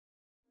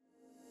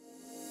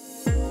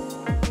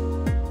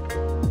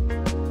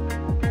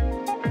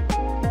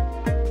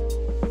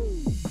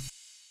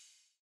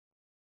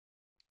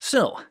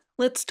So,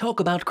 let's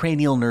talk about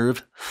cranial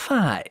nerve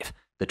 5,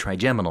 the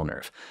trigeminal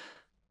nerve.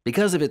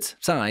 Because of its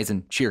size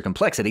and sheer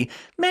complexity,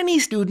 many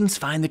students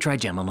find the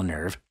trigeminal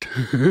nerve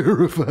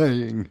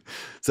terrifying.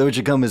 So it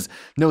should come as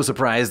no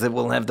surprise that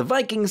we'll have the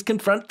Vikings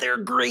confront their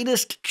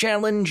greatest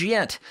challenge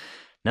yet.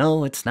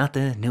 No, it's not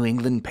the New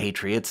England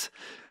Patriots.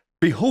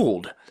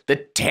 Behold, the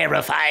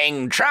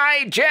terrifying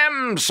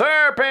Trigem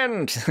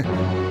serpent!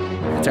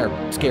 It's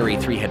our scary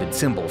three-headed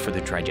symbol for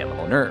the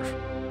trigeminal nerve.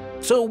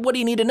 So what do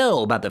you need to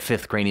know about the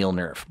 5th cranial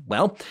nerve?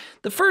 Well,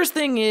 the first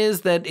thing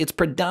is that it's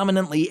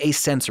predominantly a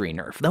sensory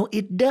nerve, though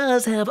it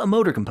does have a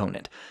motor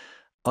component.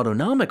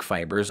 Autonomic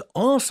fibers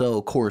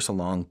also course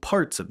along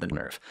parts of the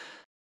nerve.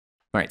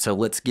 Alright, so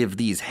let's give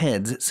these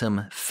heads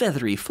some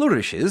feathery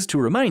flourishes to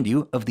remind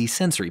you of the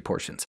sensory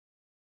portions.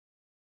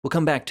 We'll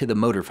come back to the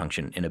motor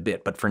function in a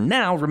bit, but for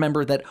now,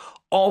 remember that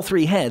all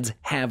 3 heads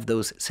have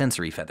those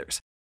sensory feathers.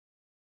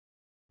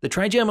 The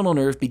trigeminal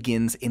nerve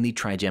begins in the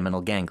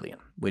trigeminal ganglion,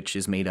 which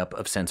is made up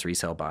of sensory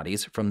cell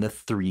bodies from the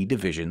 3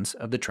 divisions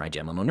of the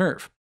trigeminal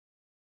nerve.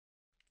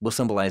 We'll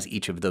symbolize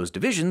each of those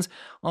divisions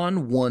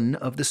on one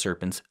of the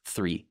serpent's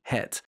 3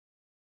 heads.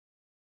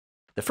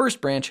 The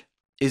first branch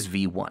is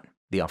V1,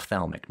 the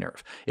ophthalmic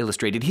nerve,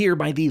 illustrated here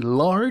by the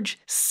large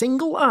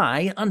single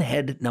eye on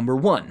head number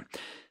 1.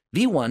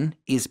 V1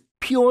 is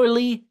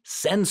purely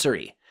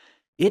sensory.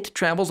 It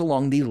travels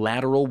along the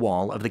lateral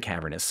wall of the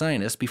cavernous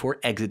sinus before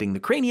exiting the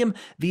cranium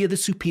via the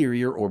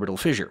superior orbital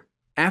fissure.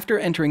 After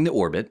entering the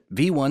orbit,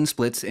 V1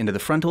 splits into the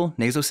frontal,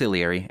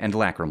 nasociliary, and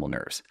lacrimal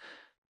nerves.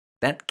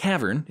 That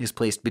cavern is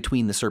placed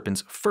between the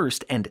serpent's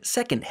first and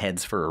second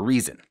heads for a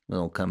reason.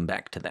 We'll come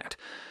back to that.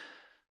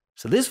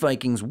 So this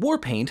Viking's war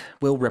paint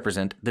will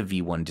represent the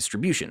V1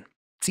 distribution.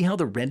 See how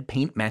the red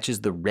paint matches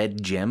the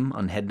red gem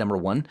on head number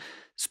 1?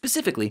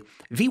 Specifically,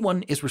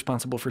 V1 is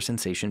responsible for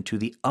sensation to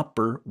the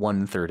upper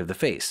 1/3 of the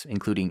face,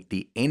 including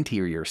the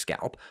anterior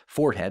scalp,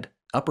 forehead,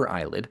 upper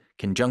eyelid,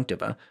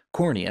 conjunctiva,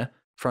 cornea,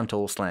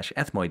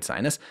 frontal/ethmoid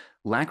sinus,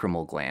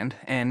 lacrimal gland,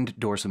 and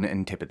dorsum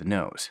and tip of the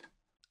nose.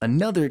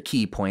 Another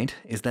key point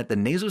is that the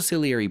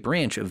nasociliary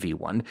branch of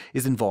V1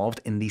 is involved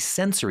in the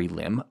sensory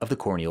limb of the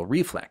corneal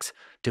reflex.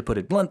 To put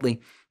it bluntly,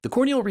 the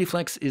corneal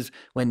reflex is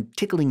when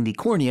tickling the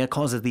cornea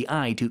causes the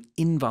eye to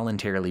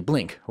involuntarily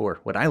blink, or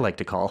what I like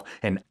to call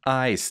an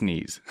eye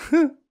sneeze.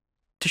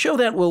 To show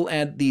that, we'll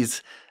add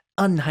these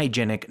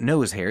unhygienic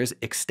nose hairs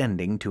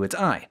extending to its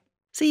eye.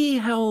 See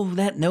how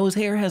that nose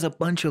hair has a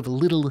bunch of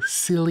little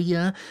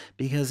cilia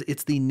because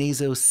it's the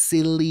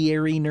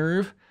nasociliary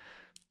nerve?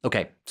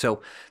 Okay,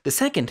 so the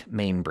second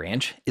main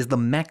branch is the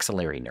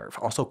maxillary nerve,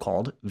 also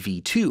called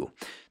V2.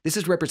 This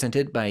is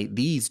represented by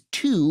these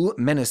 2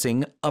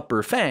 menacing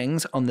upper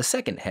fangs on the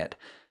second head.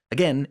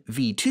 Again,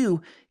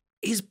 V2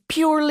 is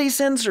purely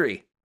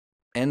sensory.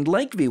 And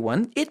like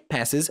V1, it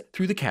passes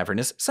through the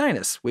cavernous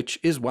sinus, which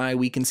is why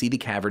we can see the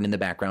cavern in the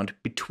background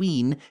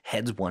between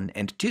heads 1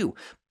 and 2.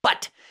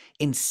 But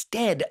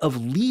instead of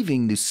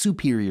leaving the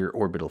superior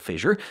orbital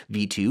fissure,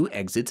 V2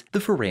 exits the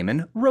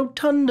foramen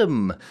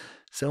rotundum.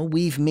 So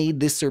we've made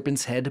this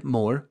serpent's head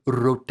more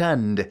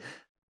rotund.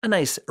 A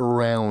nice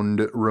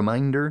round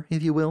reminder,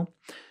 if you will.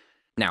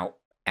 Now,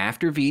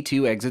 after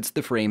V2 exits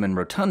the foramen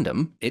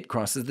rotundum, it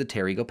crosses the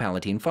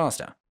pterygopalatine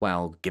fossa,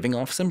 while giving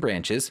off some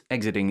branches,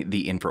 exiting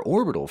the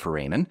infraorbital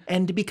foramen,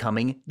 and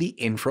becoming the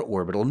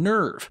infraorbital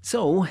nerve.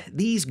 So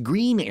these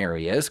green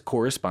areas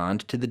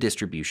correspond to the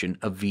distribution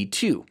of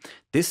V2.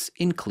 This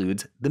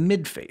includes the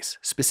midface,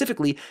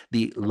 specifically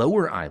the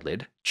lower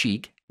eyelid,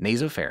 cheek,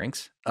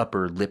 nasopharynx,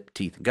 upper lip,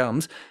 teeth,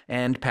 gums,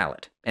 and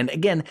palate. And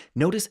again,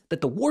 notice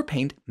that the war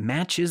paint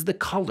matches the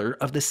color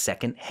of the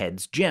second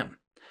head's gem.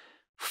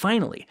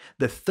 Finally,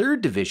 the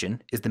third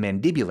division is the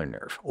mandibular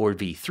nerve, or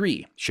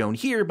V3, shown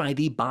here by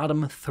the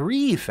bottom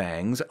 3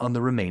 fangs on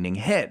the remaining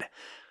head.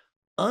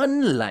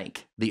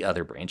 Unlike the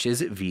other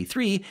branches,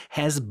 V3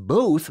 has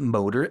both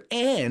motor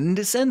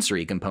and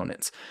sensory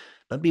components.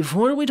 But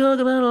before we talk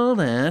about all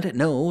that,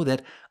 know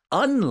that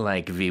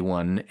unlike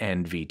V1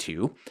 and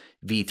V2,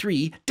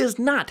 V3 does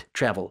not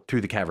travel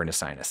through the cavernous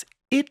sinus.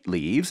 It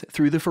leaves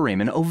through the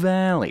foramen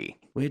ovale,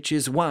 which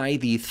is why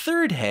the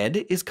third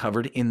head is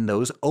covered in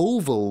those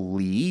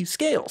ovally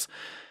scales.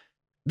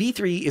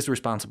 V3 is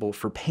responsible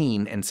for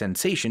pain and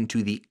sensation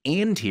to the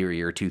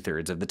anterior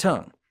 2/3 of the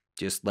tongue,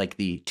 just like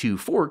the 2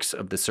 forks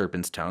of the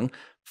serpent's tongue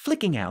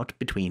flicking out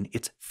between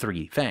its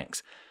 3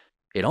 fangs.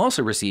 It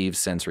also receives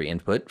sensory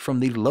input from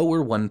the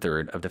lower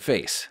 1/3 of the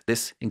face.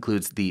 This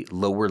includes the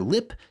lower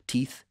lip,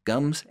 teeth,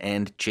 gums,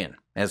 and chin,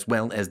 as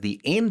well as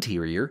the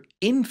anterior,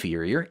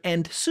 inferior,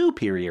 and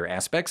superior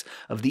aspects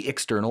of the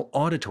external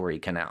auditory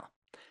canal.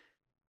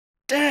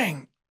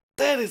 Dang,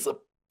 that is a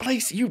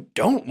place you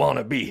don't want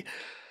to be.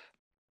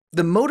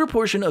 The motor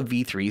portion of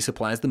V3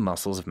 supplies the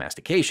muscles of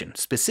mastication,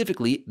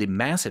 specifically the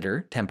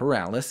masseter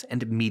temporalis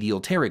and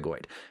medial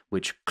pterygoid,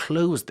 which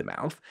close the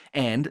mouth,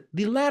 and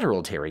the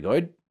lateral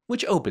pterygoid,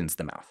 which opens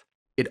the mouth.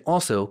 It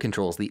also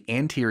controls the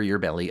anterior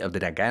belly of the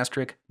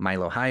digastric,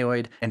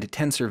 mylohyoid, and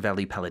tensor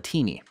veli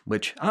palatini,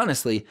 which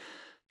honestly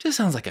just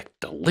sounds like a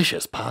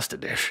delicious pasta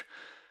dish.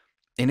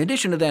 In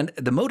addition to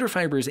that, the motor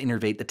fibers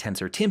innervate the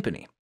tensor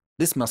tympani.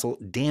 This muscle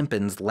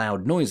dampens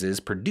loud noises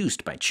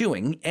produced by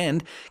chewing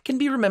and can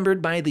be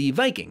remembered by the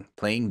Viking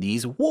playing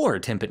these war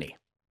timpani.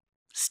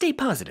 Stay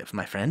positive,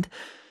 my friend.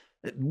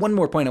 One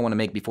more point I want to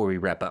make before we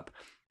wrap up.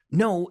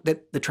 Know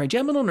that the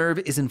trigeminal nerve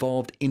is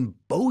involved in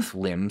both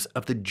limbs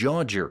of the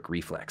jaw jerk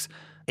reflex,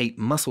 a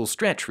muscle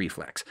stretch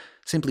reflex.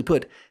 Simply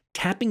put,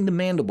 tapping the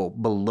mandible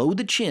below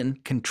the chin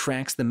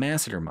contracts the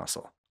masseter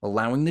muscle,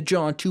 allowing the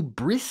jaw to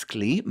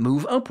briskly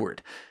move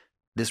upward.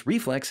 This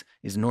reflex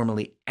is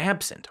normally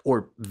absent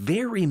or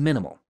very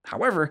minimal.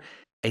 However,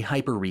 a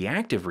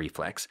hyperreactive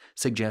reflex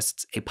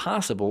suggests a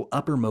possible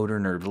upper motor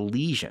nerve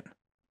lesion.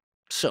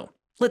 So,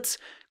 let's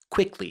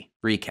quickly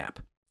recap.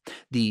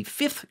 The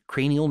fifth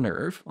cranial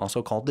nerve,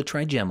 also called the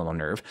trigeminal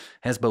nerve,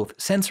 has both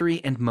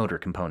sensory and motor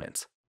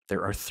components.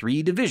 There are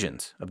 3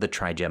 divisions of the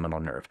trigeminal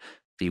nerve.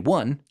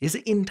 V1 is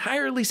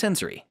entirely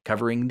sensory,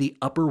 covering the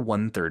upper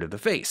 1/3 of the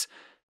face.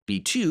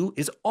 V2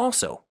 is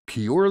also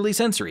purely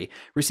sensory,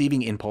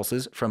 receiving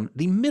impulses from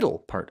the middle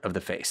part of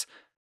the face.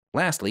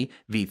 Lastly,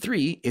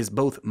 V3 is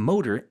both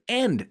motor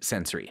and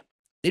sensory.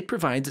 It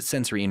provides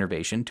sensory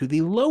innervation to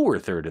the lower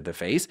third of the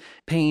face,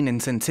 pain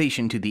and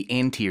sensation to the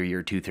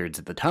anterior 2/3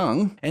 of the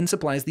tongue, and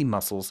supplies the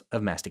muscles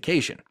of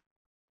mastication.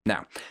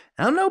 Now,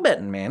 I'm no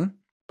betting man,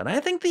 but I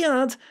think the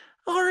odds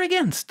are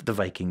against the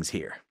Vikings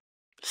here.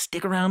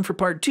 Stick around for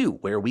part 2,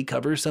 where we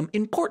cover some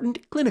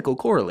important clinical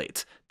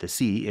correlates to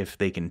see if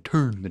they can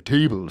turn the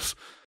tables.